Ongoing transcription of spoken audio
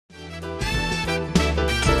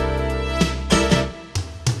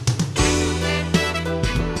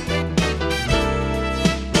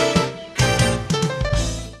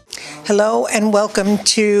Hello and welcome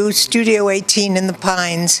to Studio 18 in the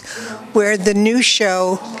Pines, where the new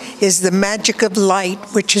show is The Magic of Light,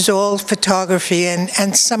 which is all photography, and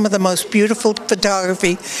some of the most beautiful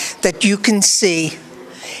photography that you can see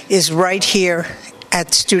is right here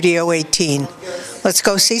at Studio 18. Let's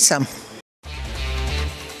go see some.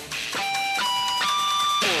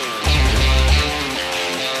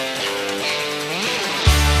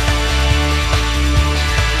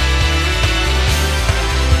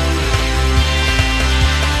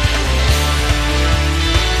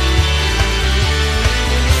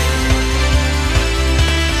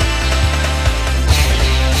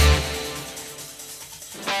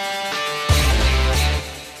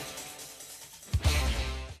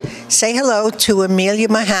 Say hello to Amelia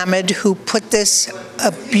Mohammed, who put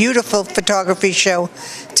a beautiful photography show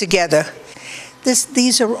together.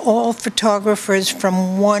 These are all photographers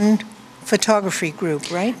from one photography group,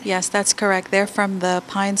 right? Yes, that's correct. They're from the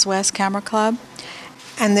Pines West Camera Club.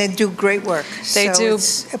 And they do great work. They do.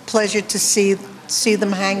 It's a pleasure to see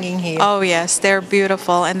them hanging here. Oh, yes, they're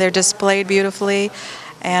beautiful, and they're displayed beautifully,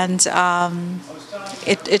 and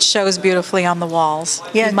it shows beautifully on the walls.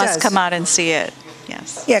 Yeah, you must does. come out and see it.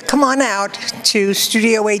 Yes. Yeah, come on out to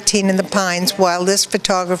Studio 18 in the Pines while this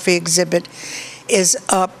photography exhibit is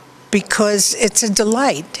up, because it's a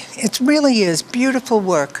delight. It really is beautiful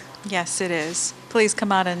work. Yes, it is. Please come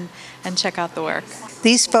out and check out the work.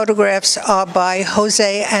 These photographs are by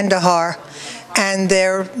Jose Andahar, and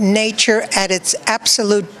they're nature at its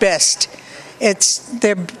absolute best.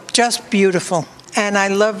 They're just beautiful. And I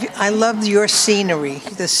love your scenery.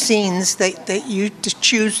 The scenes that you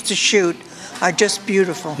choose to shoot are just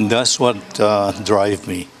beautiful. That's what drives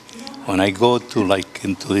me. When I go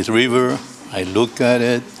into this river, I look at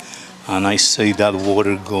it, and I see that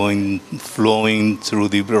water flowing through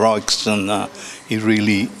the rocks, and it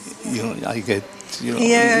really, I get,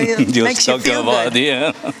 it makes you feel about,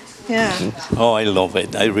 good. Yeah. Oh, I love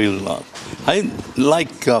it. I really love. I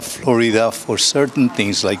like Florida for certain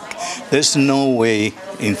things. Like, there's no way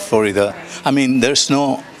in Florida. I mean, there's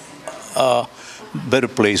no better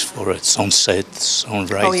place for it. Sunset,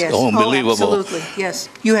 sunrise. Oh, yes. Unbelievable. Oh, absolutely. Yes.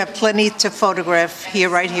 You have plenty to photograph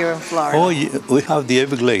right here in Florida. Oh, yeah. We have the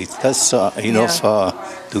Everglades. That's enough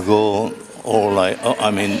to go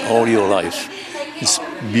all your life. It's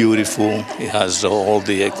beautiful. It has all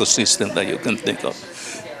the ecosystem that you can think of.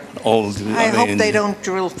 I hope they don't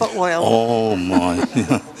drill for oil. Oh, my.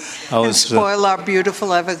 And spoil our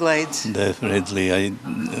beautiful Everglades. Definitely.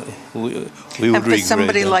 We would and for regret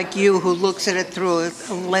somebody that. like you who looks at it through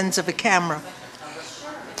a lens of a camera.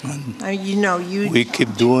 We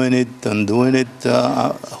keep doing it.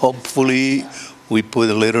 Hopefully, we put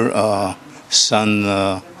a little sun,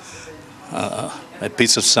 a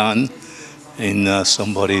piece of sun in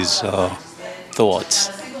somebody's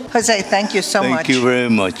thoughts. Jose, thank you so much. Thank you very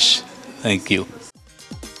much. Thank you.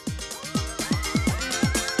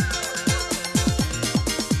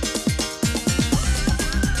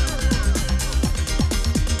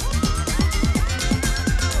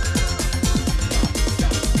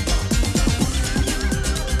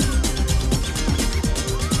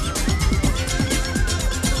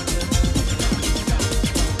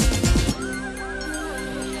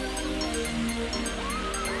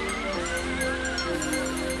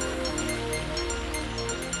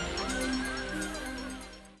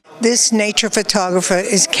 This nature photographer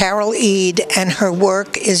is Carol Eade, and her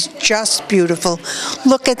work is just beautiful.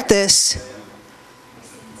 Look at this.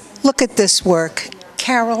 Look at this work.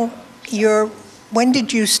 Carol, when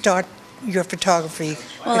did you start your photography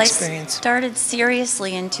experience? I started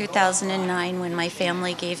seriously in 2009 when my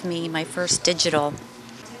family gave me my first digital.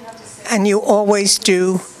 And you always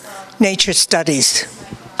do nature studies?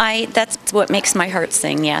 That's what makes my heart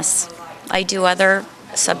sing, yes. I do other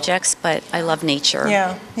subjects, but I love nature.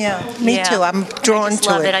 Yeah. Me too. I'm drawn to it. I just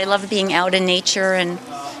love it. I love being out in nature and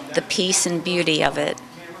the peace and beauty of it.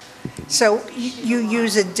 So you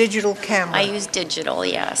use a digital camera? I use digital,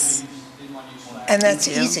 yes. And that's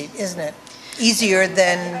easy, isn't it? Easier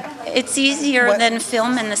than... It's easier than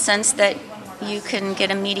film in the sense that you can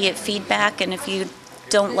get immediate feedback, and if you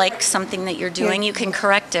don't like something that you're doing, you can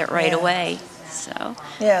correct it right away. So.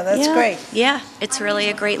 Yeah, that's great. Yeah, it's really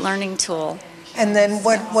a great learning tool. And then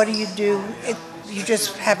what do? You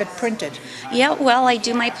just have it printed? Yeah, well, I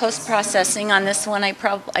do my post-processing. On this one, I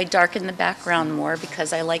darken the background more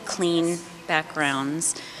because I like clean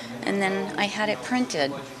backgrounds. And then I had it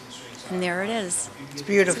printed, and there it is. It's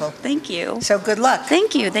beautiful. Thank you. So good luck.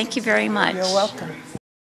 Thank you. Thank you very much. You're welcome.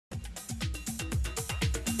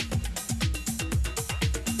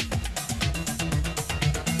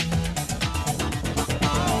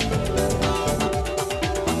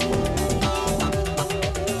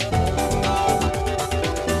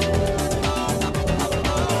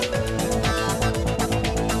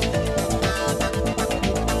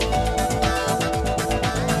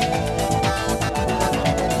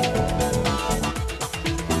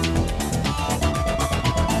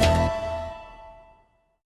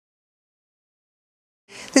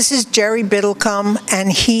 This is Jerry Biddlecombe, and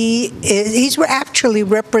he's actually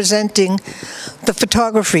representing the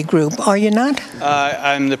photography group, are you not?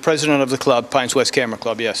 I'm the president of the club, Pines West Camera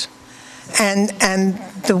Club, yes. And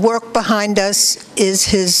the work behind us is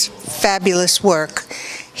his fabulous work.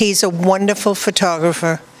 He's a wonderful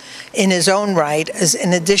photographer in his own right, as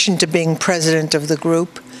in addition to being president of the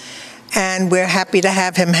group. And we're happy to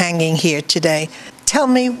have him hanging here today. Tell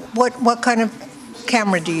me, what kind of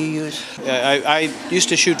camera do you use? I used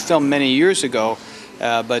to shoot film many years ago,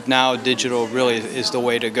 but now digital really is the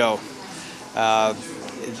way to go.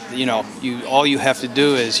 You know, all you have to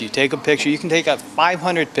do is you take a picture. You can take out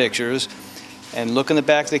 500 pictures and look in the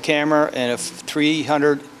back of the camera, and if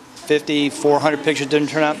 350, 400 pictures didn't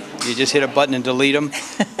turn out, you just hit a button and delete them.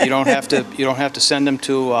 You don't have to send them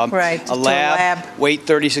to a lab, wait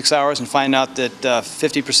 36 hours, and find out that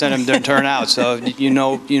 50% of them didn't turn out. So you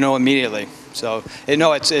know immediately. So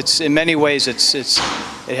it's in many ways it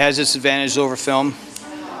has its advantages over film.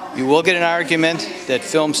 You will get an argument that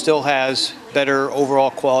film still has better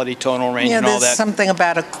overall quality, tonal range, and all that. Yeah, there's something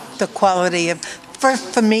about the quality of.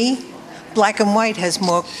 For me, black and white has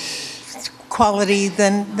more quality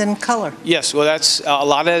than color. Yes, well, that's a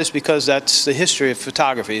lot of that is because that's the history of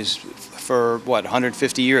photography. Is for what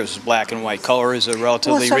 150 years, black and white. Color is a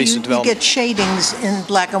relatively recent development. You get shadings in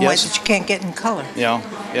black and white Yes. that you can't get in color. Yeah.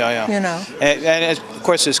 You know. And of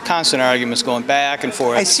course, there's constant arguments going back and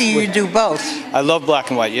forth. I see you do both. I love black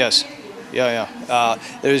and white. Yes. Yeah.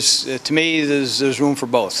 There's to me there's room for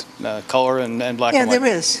both, color and black and white. Yeah, there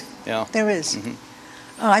is. Yeah. There is.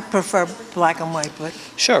 I prefer black and white, but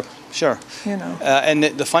Sure. you know. And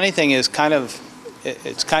the funny thing is,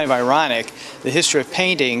 it's kind of ironic. The history of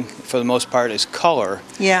painting, for the most part, is color.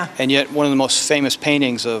 Yeah. And yet, one of the most famous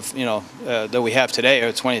paintings of that we have today,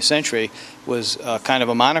 or the 20th century, was kind of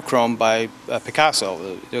a monochrome by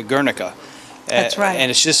Picasso, the Guernica. That's right.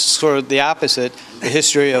 And it's just sort of the opposite. The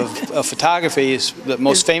history of photography is the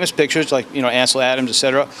most famous pictures, like Ansel Adams,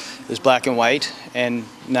 etc., is black and white, and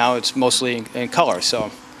now it's mostly in color.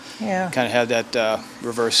 So, Yeah. kind of have that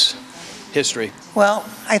reverse history. Well,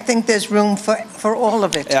 I think there's room for all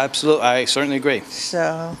of it. Absolutely, I certainly agree.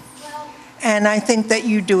 So, and I think that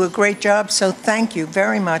you do a great job. So thank you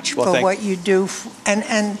very much Well, for thank- what you do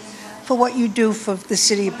and for what you do for the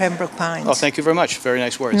city of Pembroke Pines. Oh, thank you very much. Very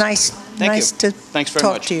nice words. Nice to Thanks very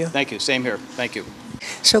talk much. to you. Thank you. Same here. Thank you.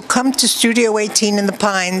 So come to Studio 18 in the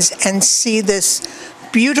Pines and see this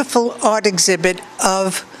beautiful art exhibit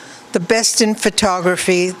of the best in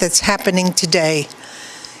photography that's happening today.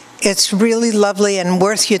 It's really lovely and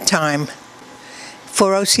worth your time.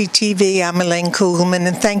 For OCTV, I'm Elaine Kugelman,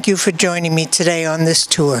 and thank you for joining me today on this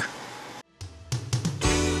tour.